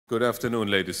Good afternoon,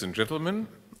 ladies and gentlemen.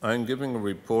 I'm giving a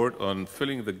report on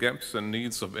filling the gaps and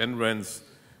needs of ASRENs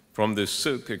from the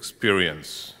Silk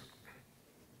experience.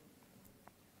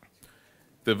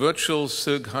 The Virtual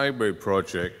Silk Highway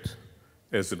project,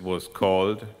 as it was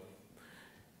called,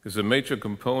 is a major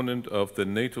component of the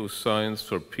NATO Science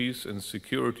for Peace and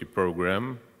Security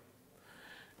program.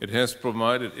 It has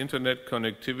provided internet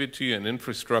connectivity and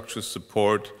infrastructure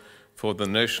support for the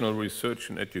national research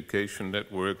and education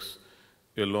networks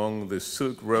along the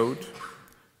Silk Road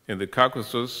in the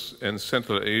Caucasus and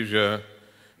Central Asia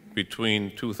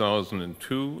between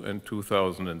 2002 and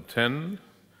 2010,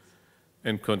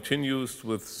 and continues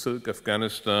with Silk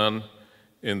Afghanistan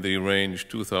in the range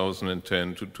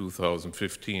 2010 to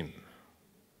 2015.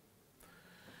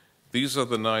 These are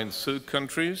the 9 Silk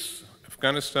countries: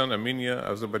 Afghanistan, Armenia,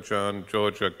 Azerbaijan,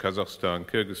 Georgia, Kazakhstan,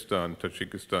 Kyrgyzstan,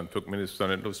 Tajikistan,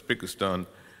 Turkmenistan, and Uzbekistan.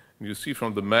 And you see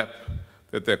from the map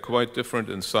that they're quite different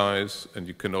in size, and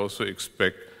you can also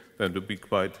expect them to be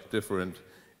quite different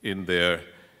in their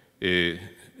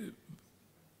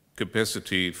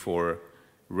capacity for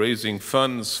raising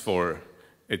funds for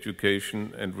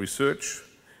education and research.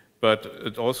 But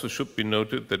it also should be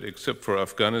noted that except for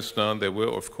Afghanistan, they were,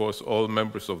 of course, all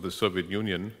members of the Soviet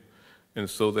Union, and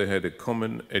so they had a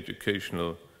common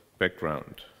educational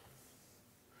background.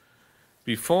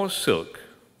 Before Silk,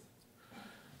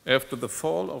 after the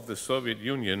fall of the Soviet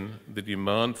Union, the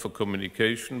demand for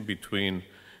communication between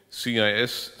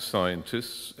CIS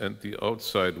scientists and the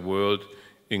outside world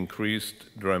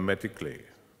increased dramatically.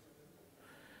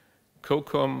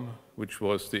 COCOM, which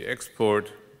was the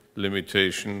export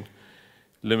limitation,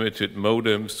 limited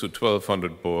modems to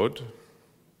 1200 baud.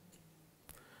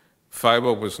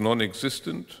 Fiber was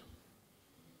non-existent.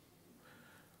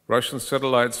 Russian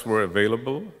satellites were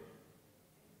available.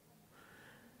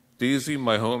 DESY,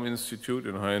 my home institute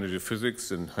in high energy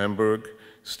physics in Hamburg,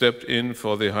 stepped in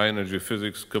for the high energy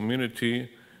physics community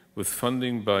with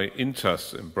funding by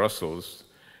INTAS in Brussels,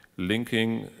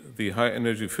 linking the high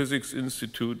energy physics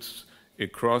institutes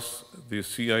across the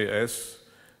CIS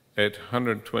at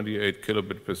 128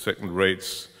 kilobit per second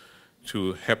rates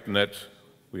to HEPNet.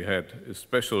 We had a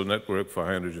special network for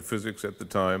high energy physics at the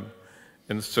time,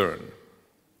 and CERN.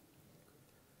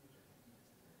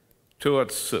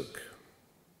 Towards Silk.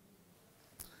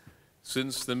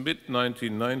 Since the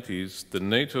mid-1990s, the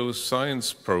NATO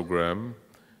science program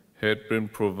had been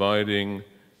providing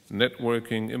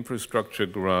networking infrastructure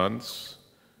grants,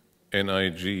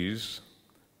 NIGs,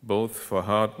 both for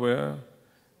hardware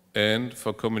and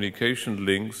for communication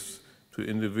links to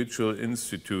individual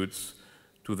institutes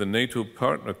to the NATO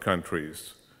partner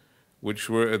countries, which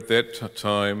were at that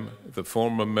time the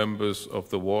former members of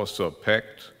the Warsaw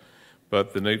Pact,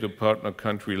 but the NATO partner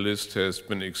country list has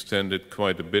been extended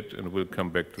quite a bit, and we'll come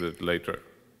back to that later.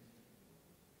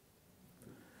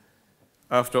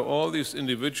 After all these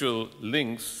individual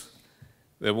links,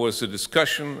 there was a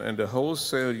discussion, and a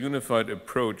wholesale unified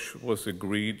approach was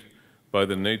agreed by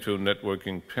the NATO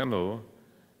networking panel,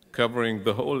 covering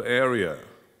the whole area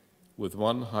with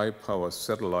one high-power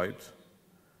satellite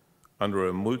under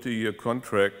a multi-year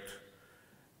contract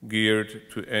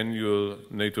geared to annual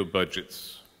NATO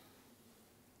budgets.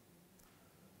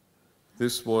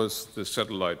 This was the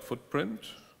satellite footprint,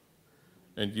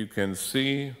 and you can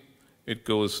see it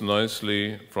goes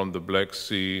nicely from the Black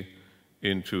Sea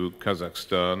into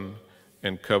Kazakhstan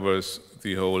and covers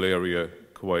the whole area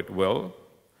quite well.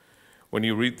 When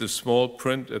you read the small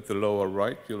print at the lower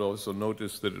right, you'll also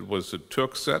notice that it was a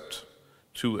Turksat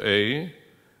 2A,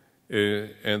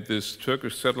 and this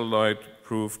Turkish satellite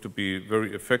proved to be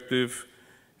very effective,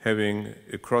 having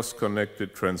a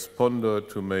cross-connected transponder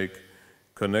to make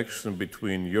connection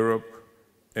between Europe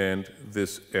and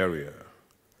this area.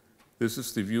 This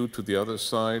is the view to the other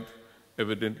side.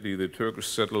 Evidently, the Turkish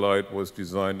satellite was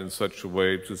designed in such a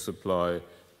way to supply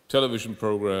television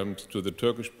programs to the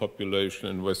Turkish population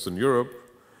in Western Europe.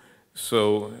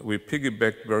 So we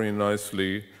piggybacked very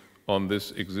nicely on this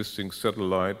existing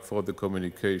satellite for the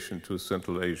communication to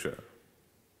Central Asia.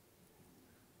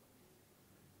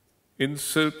 In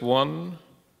Silk 1,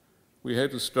 we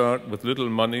had to start with little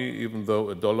money, even though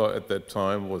 $1 at that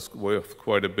time was worth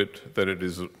quite a bit than it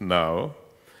is now.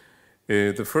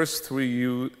 The first 3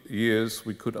 years,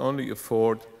 we could only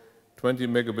afford 20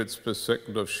 megabits per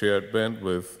second of shared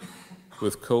bandwidth.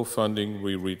 With co-funding,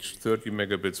 we reached 30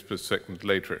 megabits per second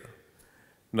later.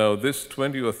 Now, this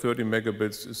 20 or 30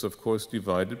 megabits is, of course,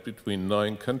 divided between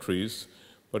 9 countries,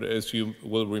 but as you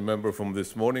will remember from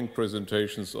this morning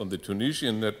presentations on the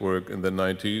Tunisian network in the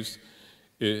 90s,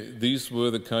 these were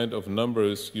the kind of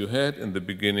numbers you had in the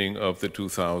beginning of the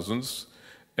 2000s,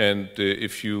 and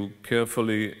if you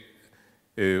carefully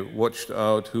watched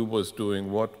out who was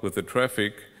doing what with the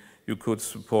traffic, you could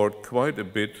support quite a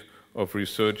bit of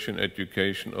research and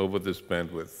education over this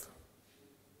bandwidth.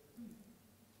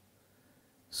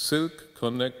 Silk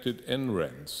connected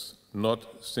ASRENs,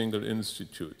 not single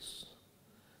institutes.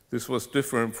 This was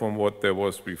different from what there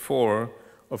was before.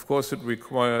 Of course, it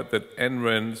required that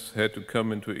ASRENs had to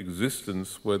come into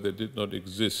existence where they did not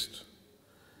exist.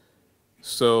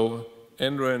 So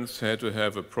ASRENs had to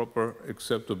have a proper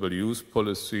acceptable use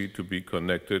policy to be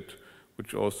connected,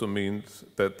 which also means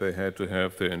that they had to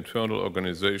have their internal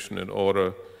organization in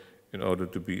order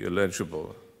to be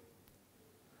eligible.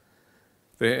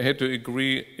 They had to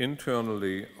agree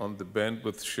internally on the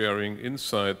bandwidth sharing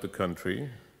inside the country.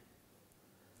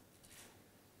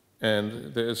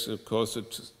 And there is, of course, a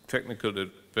technical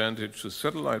advantage to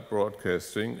satellite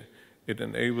broadcasting. It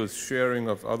enables sharing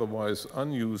of otherwise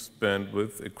unused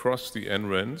bandwidth across the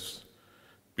ASRENs,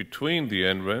 between the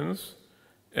ASRENs,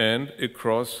 and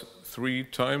across 3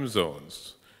 time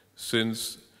zones,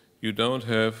 since you don't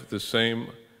have the same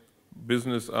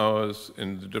business hours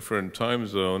in the different time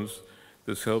zones.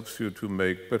 This helps you to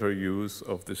make better use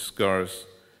of the scarce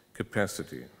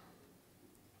capacity.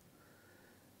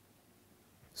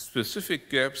 Specific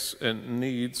gaps and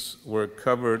needs were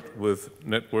covered with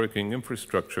networking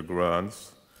infrastructure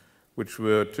grants, which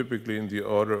were typically in the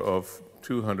order of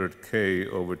 200K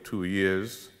over 2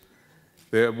 years.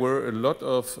 There were a lot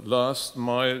of last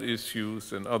mile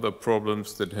issues and other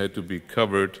problems that had to be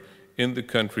covered in the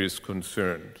countries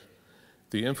concerned.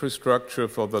 The infrastructure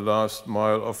for the last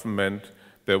mile often meant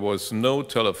there was no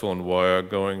telephone wire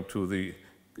going to the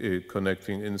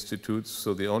connecting institutes,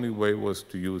 so the only way was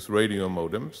to use radio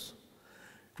modems.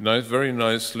 Very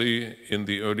nicely, in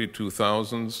the early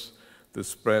 2000s, the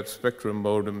spread spectrum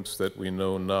modems that we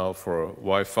know now for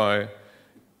Wi-Fi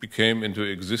became into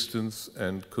existence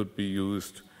and could be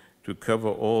used to cover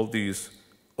all these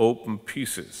open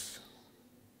pieces.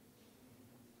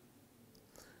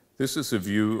 This is a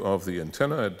view of the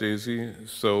antenna at DAISY.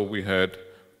 So we had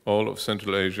all of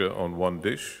Central Asia on one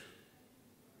dish.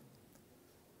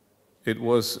 It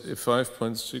was a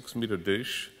 5.6 meter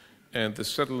dish, and the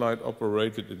satellite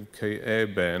operated in Ka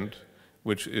band,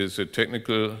 which is a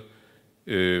technical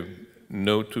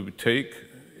note to take.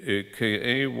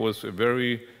 Ka was a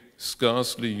very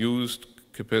scarcely used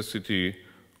capacity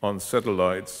on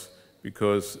satellites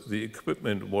because the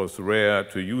equipment was rare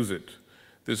to use it.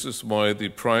 This is why the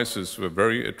prices were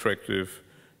very attractive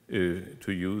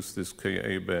to use this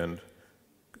Ka band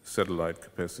satellite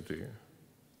capacity.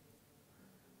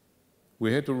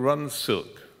 We had to run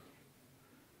Silk.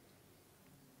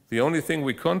 The only thing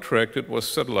we contracted was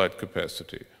satellite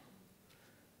capacity.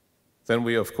 Then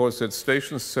we, of course, had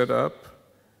stations set up,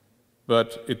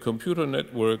 but a computer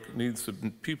network needs a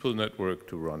people network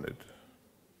to run it.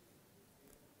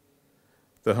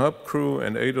 The hub crew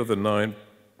and 8 of the 9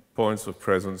 points of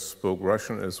presence spoke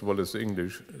Russian as well as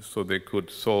English, so they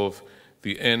could solve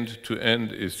the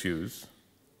end-to-end issues.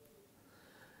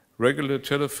 Regular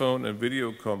telephone and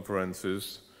video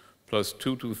conferences, plus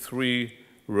 2 to 3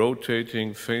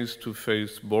 rotating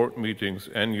face-to-face board meetings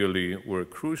annually, were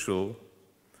crucial,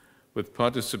 with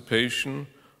participation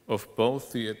of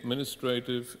both the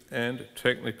administrative and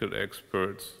technical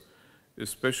experts,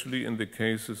 especially in the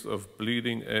cases of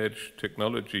bleeding-edge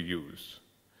technology use.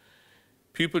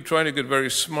 People try to get very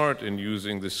smart in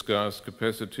using this scarce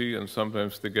capacity, and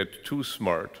sometimes they get too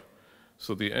smart,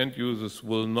 so the end users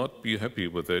will not be happy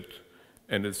with it,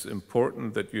 and it's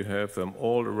important that you have them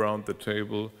all around the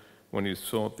table when you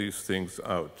sort these things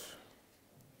out.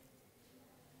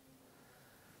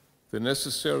 The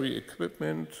necessary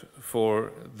equipment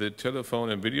for the telephone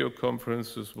and video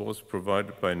conferences was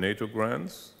provided by NATO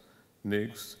grants,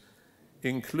 NIGs,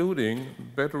 including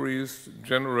batteries,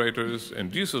 generators,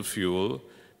 and diesel fuel,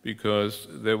 because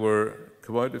there were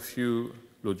quite a few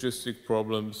logistic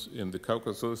problems in the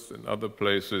Caucasus and other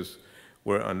places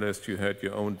where unless you had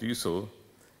your own diesel,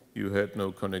 you had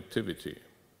no connectivity.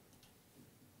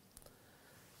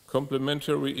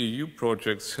 Complementary EU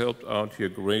projects helped out here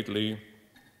greatly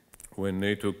when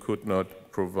NATO could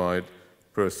not provide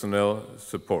personnel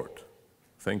support.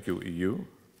 Thank you, EU.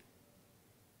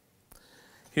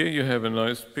 Here you have a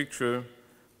nice picture.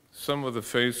 Some of the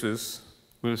faces,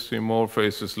 we'll see more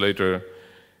faces later.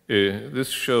 This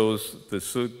shows the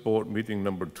Silk Board meeting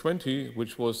number 20,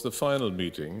 which was the final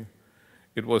meeting.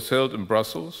 It was held in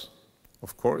Brussels,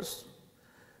 of course,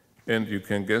 and you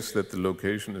can guess that the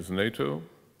location is NATO.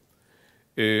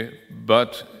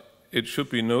 But it should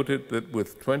be noted that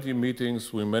with 20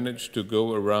 meetings, we managed to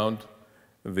go around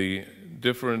the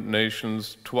different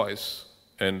nations twice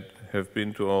and have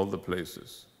been to all the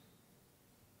places.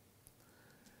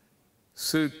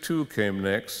 Silk 2 came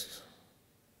next.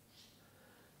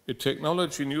 A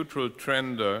technology-neutral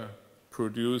trender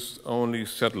produced only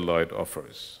satellite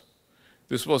offers.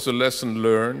 This was a lesson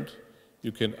learned.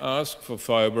 You can ask for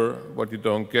fiber, but you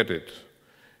don't get it,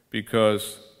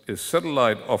 because a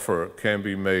satellite offer can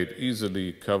be made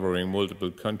easily covering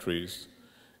multiple countries.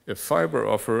 A fiber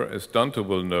offer, as Dante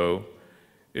will know,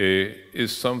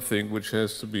 is something which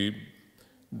has to be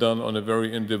done on a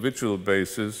very individual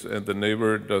basis, and the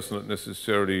neighbor does not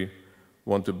necessarily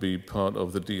want to be part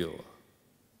of the deal.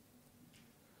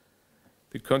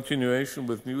 The continuation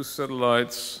with new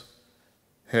satellites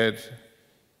had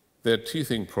their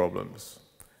teething problems.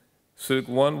 Silk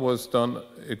 1 was done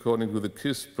according to the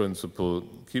KISS principle,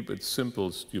 keep it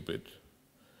simple, stupid,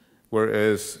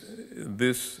 whereas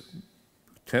this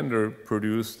tender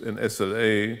produced an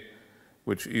SLA,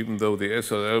 which, even though the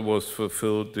SLL was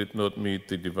fulfilled, did not meet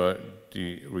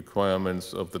the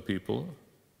requirements of the people.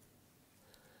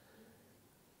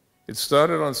 It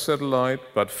started on satellite,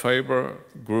 but fiber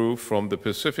grew from the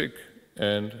Pacific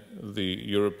and the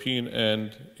European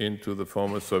end into the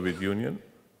former Soviet Union.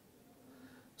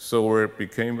 So where it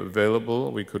became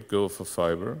available, we could go for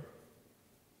fiber.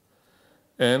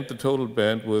 And the total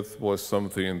bandwidth was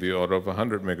something in the order of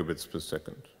 100 megabits per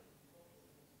second.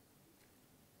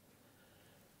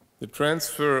 The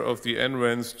transfer of the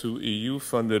ASRENs to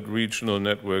EU-funded regional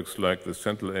networks like the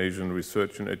Central Asian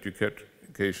Research and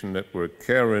Education Network,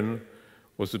 CAREN,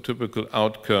 was a typical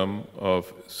outcome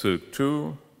of Silk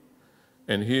 2.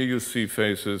 And here you see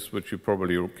faces which you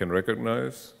probably can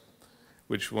recognize,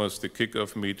 which was the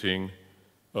kickoff meeting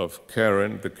of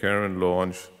CAREN, the CAREN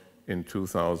launch in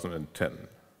 2010.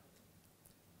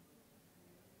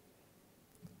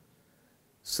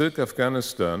 Silk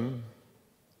Afghanistan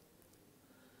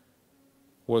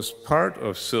was part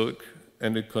of Silk,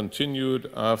 and it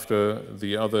continued after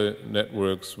the other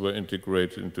networks were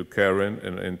integrated into CAREN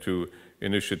and into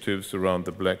initiatives around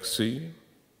the Black Sea.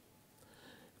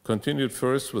 Continued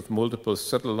first with multiple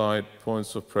satellite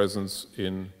points of presence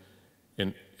in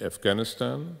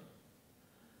Afghanistan.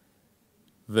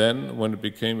 Then, when it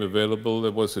became available,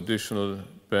 there was additional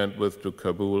bandwidth to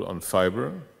Kabul on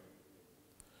fiber.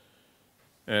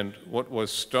 And what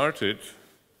was started,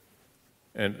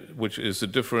 and which is a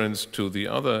difference to the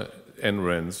other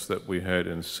ASRENs that we had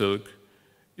in Silk,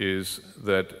 is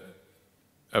that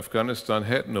Afghanistan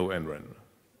had no ASREN.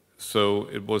 So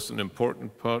it was an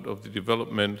important part of the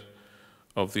development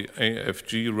of the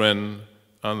AFG-REN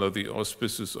under the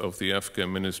auspices of the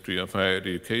Afghan Ministry of Higher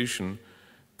Education,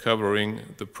 covering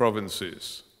the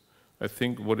provinces. I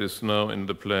think what is now in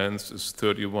the plans is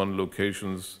 31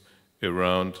 locations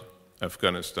around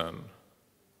Afghanistan.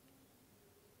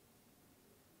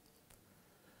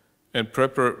 And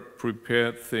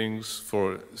prepared things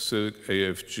for Silk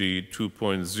AFG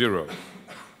 2.0.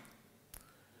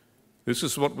 This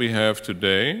is what we have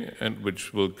today, and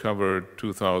which will cover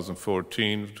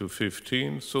 2014 to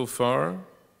 15 so far.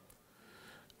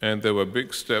 And there were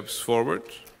big steps forward.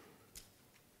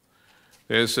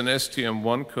 There's an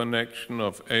STM1 connection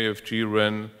of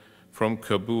AFG-REN from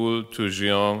Kabul to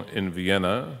Xi'an in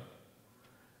Vienna,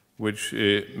 which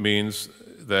means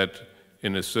that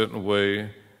in a certain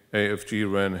way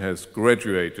AFG-REN has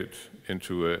graduated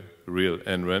into a real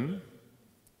ASREN.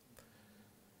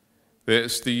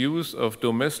 There's the use of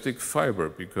domestic fiber,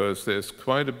 because there's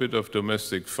quite a bit of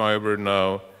domestic fiber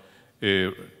now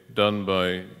done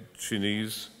by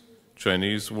Chinese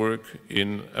work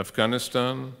in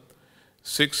Afghanistan.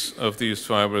 6 of these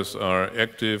fibers are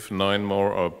active, 9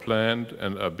 more are planned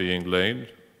and are being laid.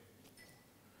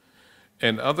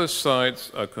 And other sites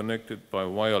are connected by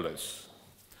wireless.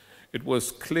 It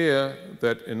was clear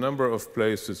that a number of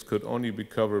places could only be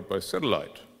covered by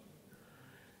satellite.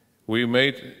 We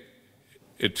made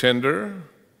a tender,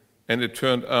 and it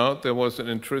turned out there was an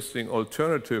interesting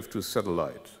alternative to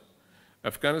satellite.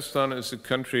 Afghanistan is a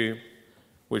country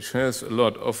which has a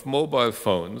lot of mobile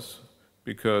phones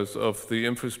because of the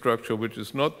infrastructure which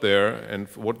is not there, and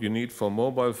what you need for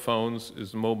mobile phones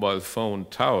is mobile phone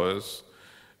towers,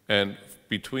 and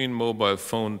between mobile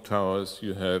phone towers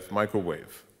you have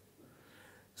microwave.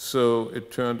 So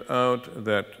it turned out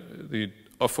that the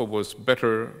offer was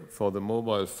better for the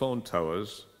mobile phone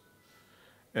towers,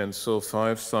 and so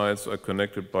 5 sites are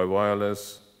connected by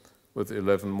wireless with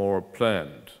 11 more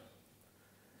planned.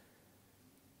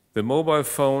 The mobile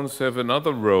phones have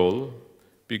another role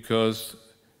because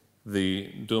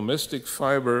the domestic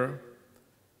fiber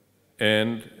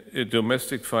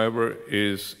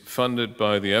is funded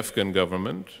by the Afghan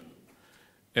government,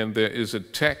 and there is a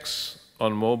tax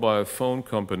on mobile phone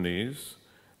companies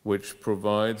which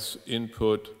provides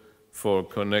input for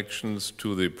connections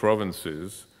to the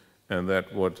provinces, and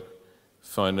that what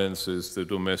finances the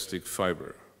domestic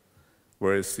fiber.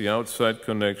 Whereas the outside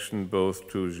connection both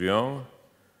to Xi'an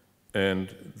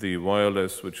and the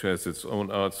wireless, which has its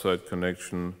own outside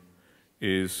connection,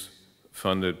 is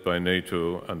funded by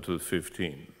NATO until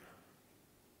 15.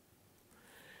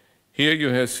 Here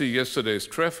you see yesterday's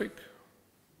traffic.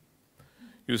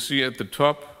 You see at the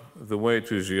top the way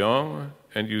to Xi'an,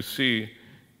 and you see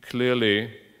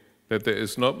clearly that there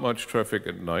is not much traffic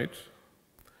at night,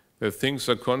 that things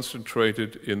are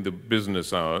concentrated in the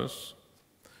business hours,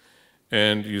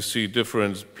 and you see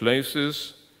different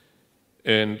places,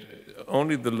 and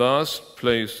only the last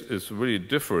place is really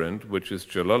different, which is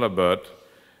Jalalabad,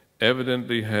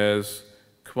 evidently has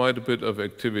quite a bit of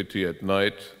activity at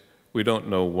night. We don't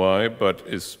know why, but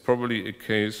it's probably a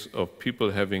case of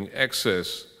people having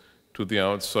access to the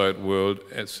outside world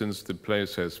since the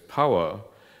place has power,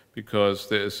 because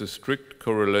there is a strict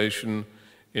correlation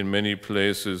in many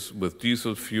places with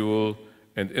diesel fuel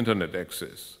and internet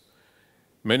access.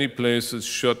 Many places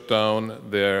shut down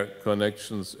their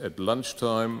connections at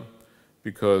lunchtime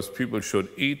because people should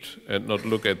eat and not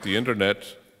look at the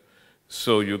internet,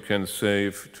 so you can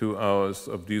save 2 hours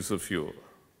of diesel fuel.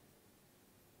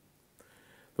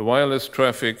 The wireless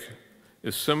traffic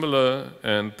is similar,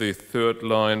 and the third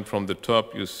line from the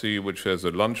top you see, which has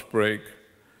a lunch break,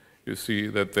 you see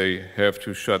that they have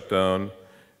to shut down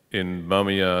in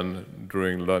Bamiyan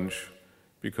during lunch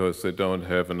because they don't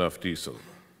have enough diesel.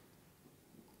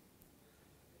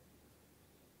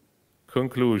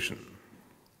 Conclusion.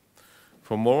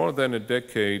 For more than a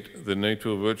decade, the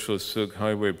NATO Virtual Silk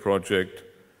Highway project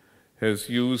has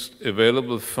used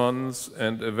available funds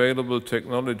and available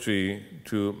technology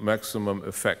to maximum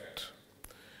effect.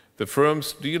 The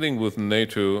firms dealing with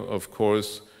NATO, of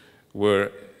course,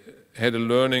 had a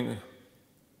learning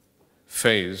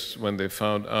phase when they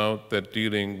found out that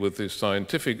dealing with the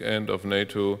scientific end of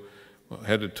NATO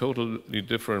had a totally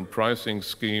different pricing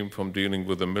scheme from dealing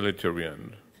with the military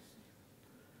end.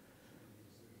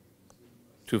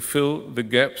 To fill the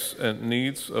gaps and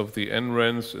needs of the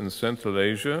ASRENs in Central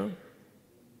Asia,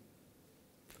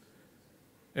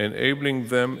 enabling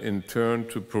them in turn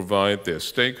to provide their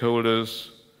stakeholders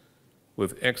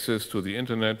with access to the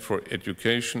internet for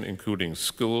education, including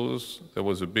schools. There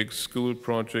was a big school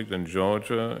project in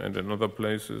Georgia and in other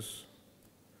places.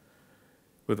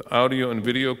 With audio and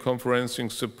video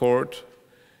conferencing support,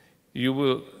 you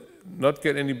will not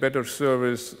get any better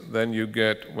service than you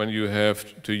get when you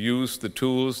have to use the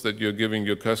tools that you're giving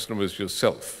your customers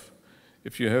yourself.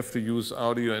 If you have to use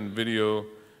audio and video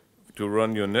to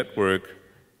run your network,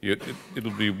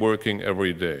 it'll be working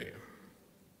every day.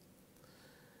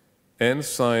 And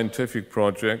scientific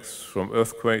projects, from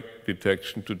earthquake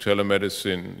detection to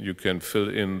telemedicine, you can fill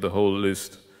in the whole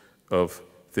list of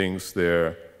things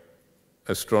there,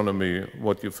 astronomy,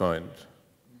 what you find.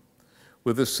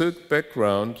 With a Silk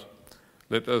background,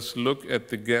 let us look at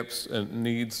the gaps and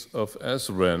needs of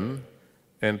ASREN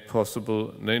and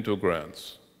possible NATO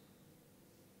grants.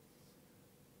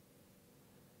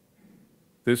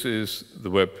 This is the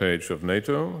webpage of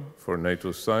NATO for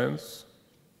NATO science.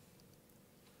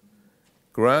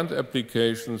 Grant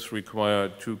applications require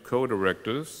 2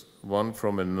 co-directors, one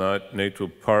from a NATO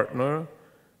partner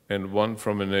and one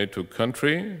from a NATO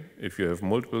country. If you have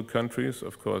multiple countries,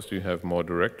 of course, you have more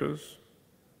directors.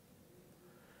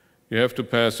 You have to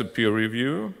pass a peer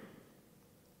review.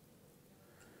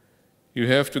 You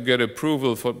have to get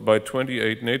approval by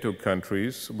 28 NATO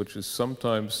countries, which is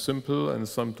sometimes simple and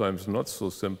sometimes not so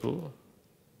simple.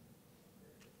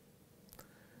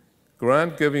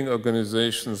 Grant-giving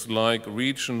organizations like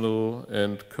regional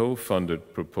and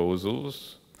co-funded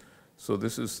proposals. So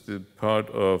this is the part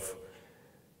of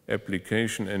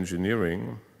application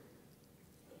engineering.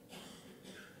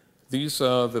 These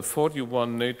are the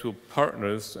 41 NATO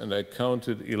partners, and I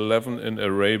counted 11 in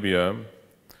Arabia,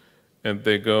 and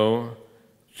they go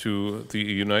to the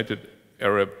United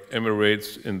Arab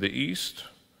Emirates in the east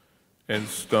and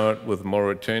start with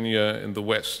Mauritania in the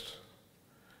west.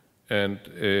 And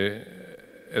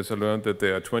as I learned that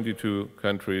there are 22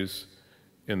 countries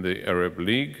in the Arab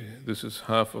League, this is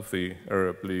half of the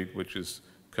Arab League, which is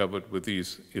covered with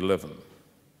these 11.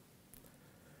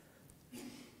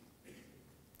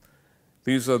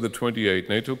 These are the 28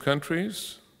 NATO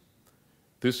countries.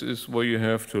 This is where you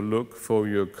have to look for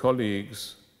your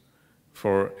colleagues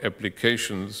for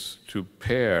applications to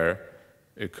pair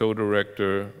a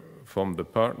co-director from the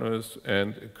partners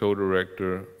and a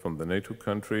co-director from the NATO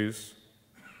countries.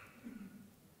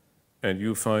 And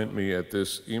you find me at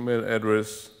this email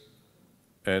address.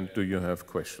 And do you have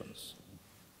questions?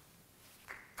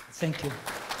 Thank you.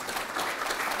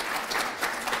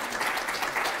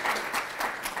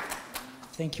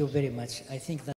 Thank you very much. I think that